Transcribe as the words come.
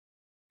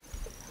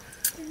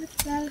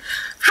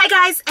Hi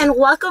guys, and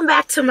welcome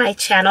back to my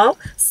channel.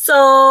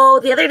 So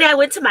the other day I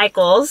went to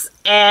Michael's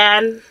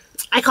and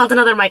I called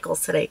another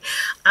Michael's today.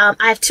 I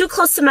have two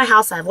close to my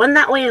house. I have one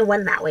that way and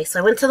one that way. So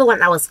I went to the one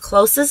that was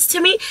closest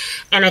to me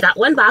and I got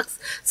one box.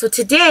 So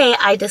today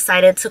I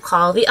decided to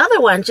call the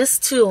other one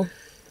just to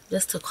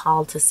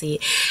call to see.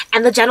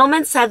 And the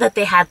gentleman said that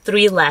they had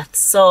 3 left.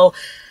 So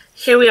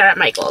here we are at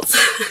Michael's.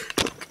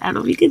 I don't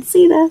know if you can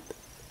see that.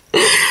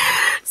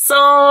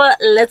 So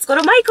let's go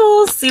to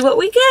Michael's, see what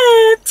we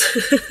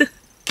get.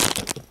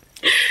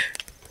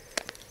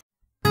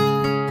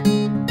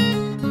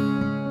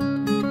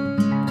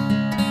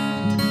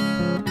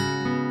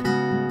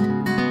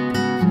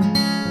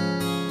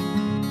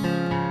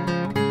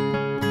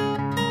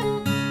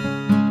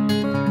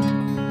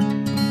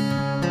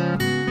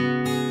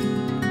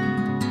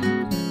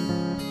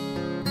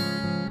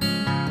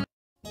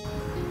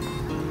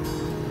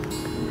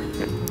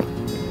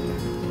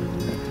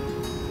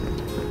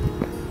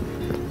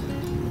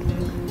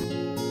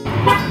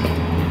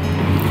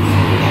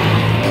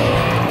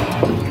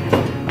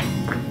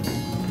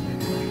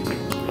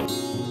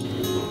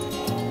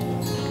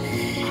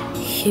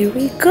 Here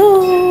we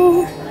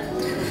go.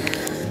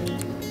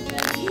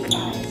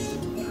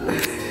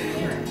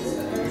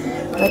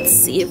 Let's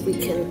see if we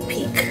can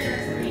peek.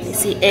 I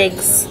see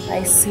eggs.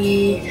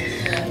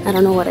 I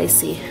don't know what I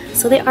see.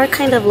 So they are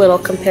kind of little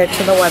compared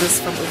to the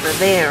ones from over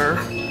there.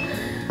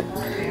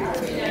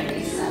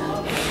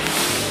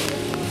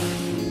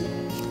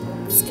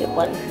 Let's get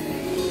one.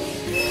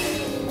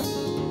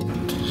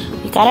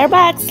 We got our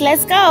box.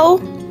 Let's go.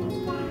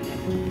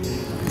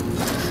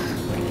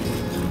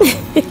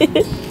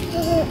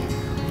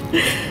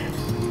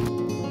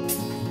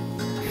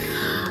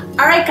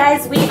 Alright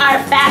guys, we are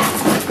back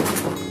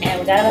and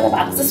we got another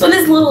box. This one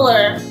is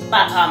littler,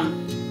 but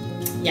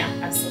yeah,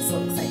 I'm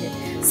so excited.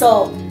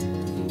 So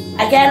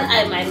again,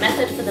 my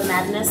method for the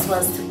madness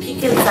was to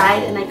peek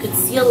inside, and I could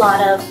see a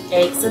lot of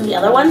eggs in the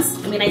other ones.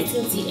 I mean, I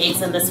can see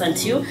eggs in this one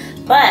too,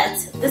 but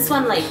this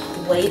one like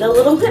weighed a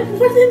little bit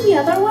more than the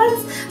other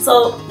ones,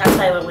 so that's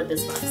why I went with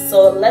this box.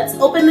 So let's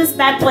open this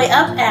bad boy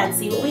up and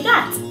see what we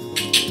got.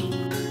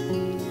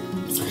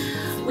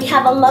 We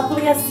have a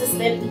lovely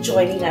assistant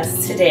joining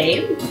us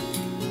today.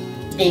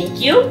 Thank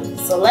you.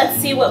 So let's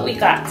see what we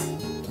got.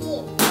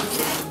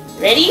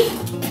 Ready?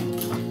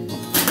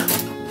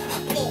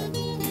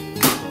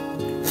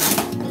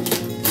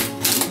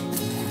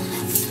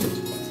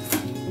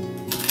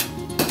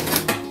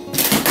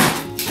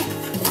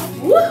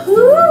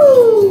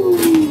 Woohoo!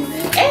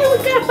 And we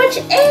got a bunch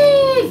of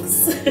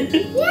eggs!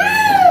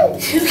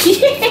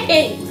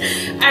 Yay!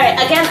 Alright,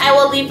 again, I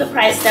will leave the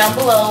price down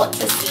below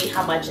to see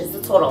how much is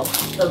the total,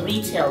 the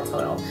retail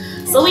total.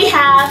 So we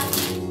have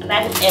a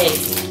bag of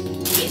eggs.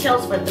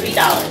 Retails for $3.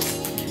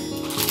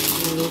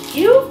 Thank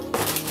you.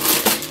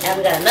 And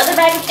we got another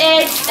bag of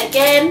eggs,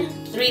 again,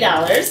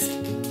 $3.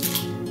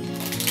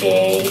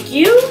 Thank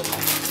you.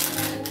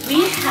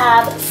 We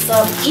have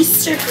some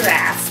Easter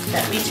grass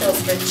that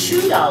retails for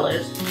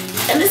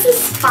 $2. And this is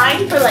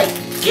fine for like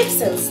gifts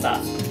and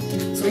stuff.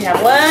 So we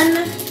have 1,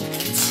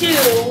 2,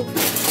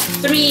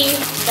 3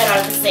 that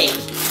are the same.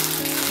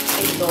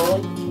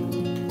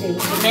 Thank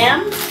you,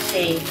 ma'am.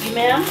 Thank you,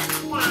 ma'am.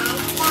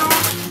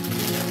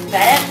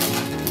 Got it?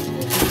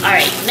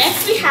 Alright,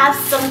 next we have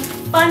some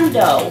fun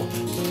dough.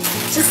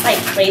 It's just like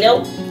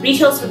Play-Doh.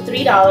 Retails for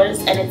 $3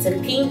 and it's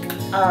in pink,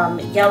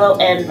 yellow,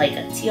 and like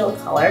a teal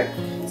color.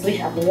 So we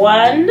have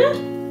 1,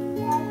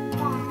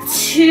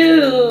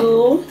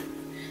 2,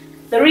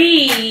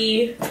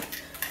 3,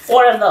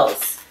 4 of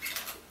those.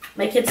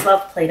 My kids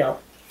love Play-Doh.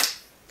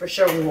 For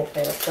sure we will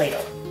play with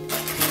Play-Doh.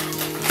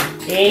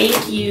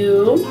 Thank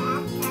you.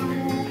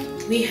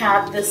 We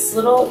have this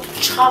little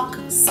chalk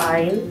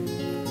sign.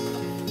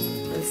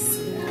 Let's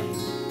see that.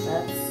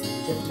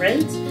 That's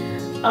different.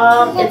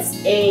 It's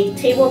a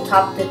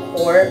tabletop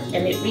decor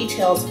and it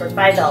retails for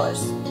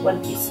 $5,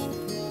 1 piece.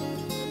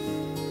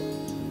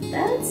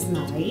 That's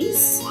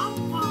nice.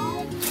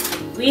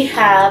 We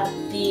have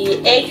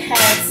the egg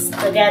heads,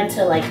 again,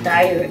 to like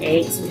dye your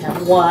eggs. We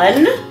have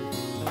 1,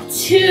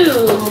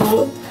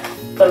 2,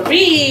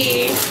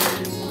 3,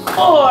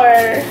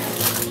 4,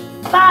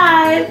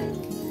 5,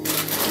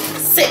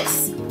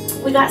 6.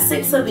 We got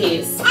 6 of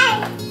these.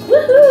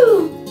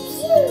 Woohoo!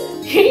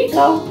 Here you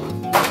go.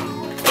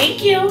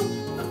 Thank you.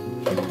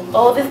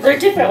 Oh, they're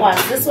different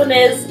ones. This one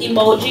is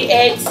emoji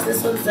eggs.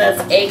 This one says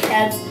egg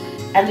heads.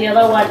 And the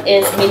other one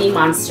is mini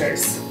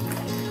monsters.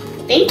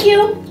 Thank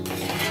you.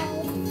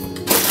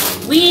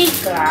 We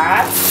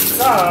got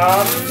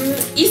some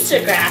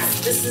Easter grass.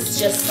 This is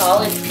just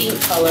solid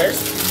pink colors.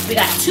 We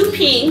got 2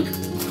 pink.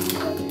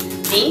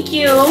 Thank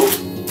you.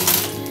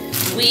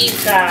 We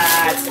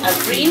got a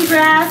green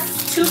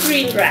grass, 2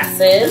 green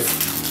grasses.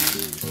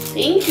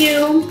 Thank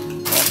you.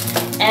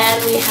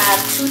 And we have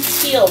 2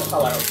 teal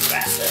color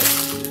grasses.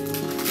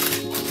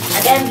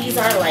 Again, these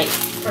are like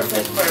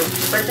perfect for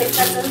birthday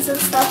presents and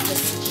stuff.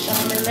 Just shove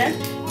them in there.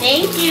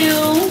 Thank you.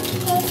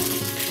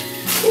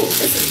 Ooh, I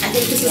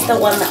think this is the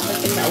one that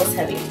was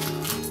heavy.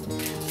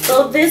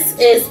 So this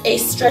is a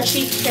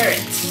stretchy carrot.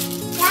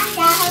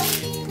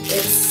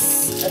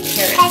 It's a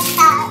carrot.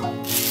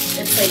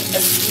 It's like a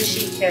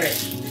squishy carrot.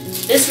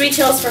 This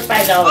retails for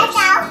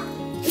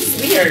 $5.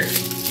 It's weird.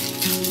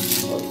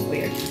 It's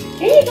weird.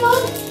 Here you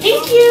go.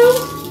 Thank you.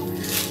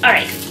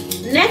 Alright.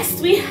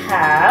 Next we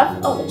have,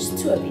 oh, there's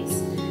two of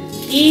these.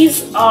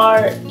 These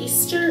are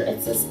Easter,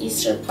 it says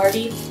Easter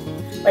party,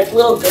 like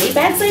little goodie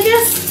bags, I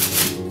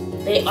guess.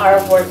 They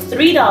are worth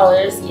 $3.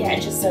 Yeah,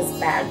 it just says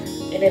bag.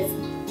 And it's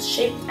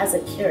shaped as a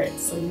carrot,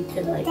 so you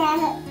can like,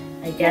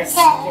 I guess,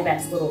 give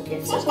as little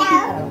gifts or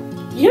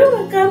something. You're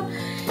welcome.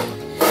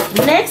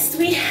 Next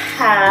we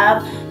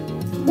have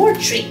more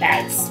treat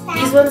bags.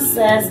 These ones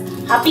says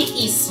Happy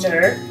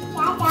Easter,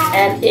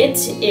 and it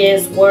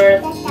is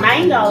worth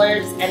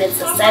 $9, and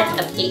it's a set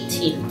of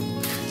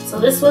 18. So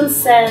this one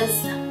says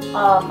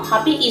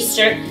Happy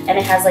Easter, and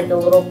it has like a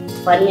little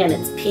bunny and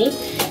it's pink.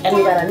 And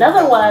we got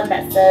another one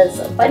that says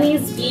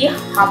Bunnies Be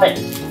Hoppin'.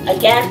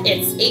 Again,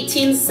 it's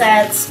 18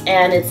 cents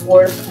and it's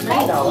worth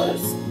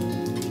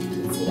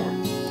 $9. See that?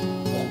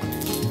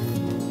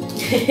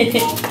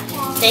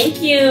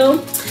 Thank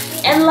you.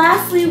 And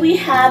lastly, we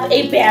have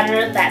a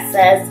banner that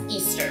says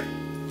Easter,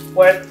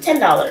 worth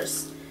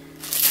 $10.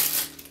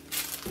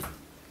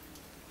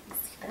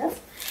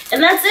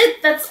 And that's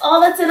it. That's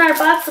all that's in our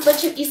box. A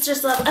bunch of Easter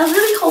stuff. I was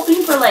really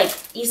hoping for like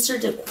Easter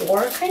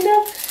decor kind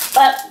of,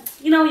 but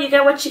you know, you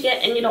get what you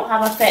get and you don't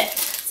have a fit.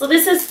 So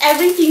this is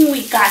everything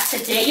we got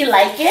today. You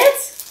like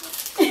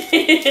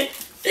it?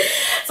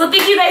 So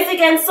thank you guys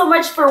again so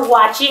much for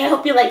watching. I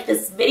hope you like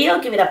this video.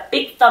 Give it a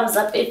big thumbs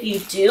up if you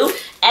do.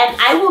 And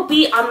I will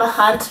be on the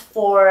hunt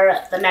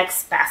for the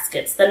next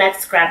baskets, the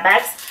next grab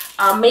bags.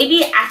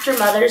 Maybe after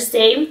Mother's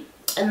Day,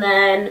 and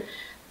then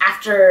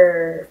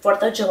after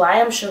 4th of July,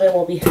 I'm sure they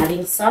will be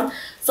having some.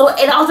 So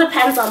it all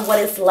depends on what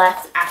is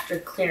left after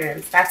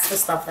clearance. That's the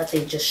stuff that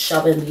they just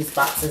shove in these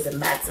boxes and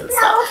bags and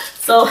stuff.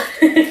 So,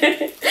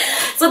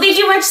 so thank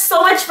you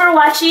so much for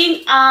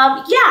watching.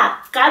 Yeah,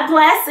 God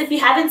bless. If you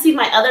haven't seen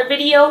my other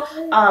video,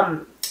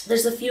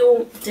 there's a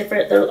few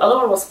different, the other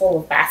one was full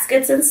of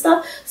baskets and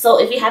stuff. So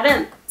if you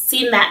haven't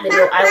seen that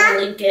video, I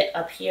will link it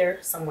up here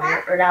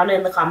somewhere or down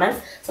in the comments.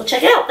 So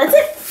check it out. That's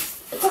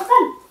it. It's all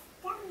done.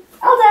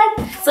 All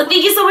done. So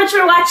thank you so much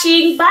for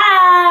watching.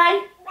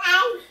 Bye.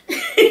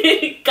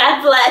 Bye.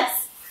 God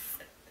bless.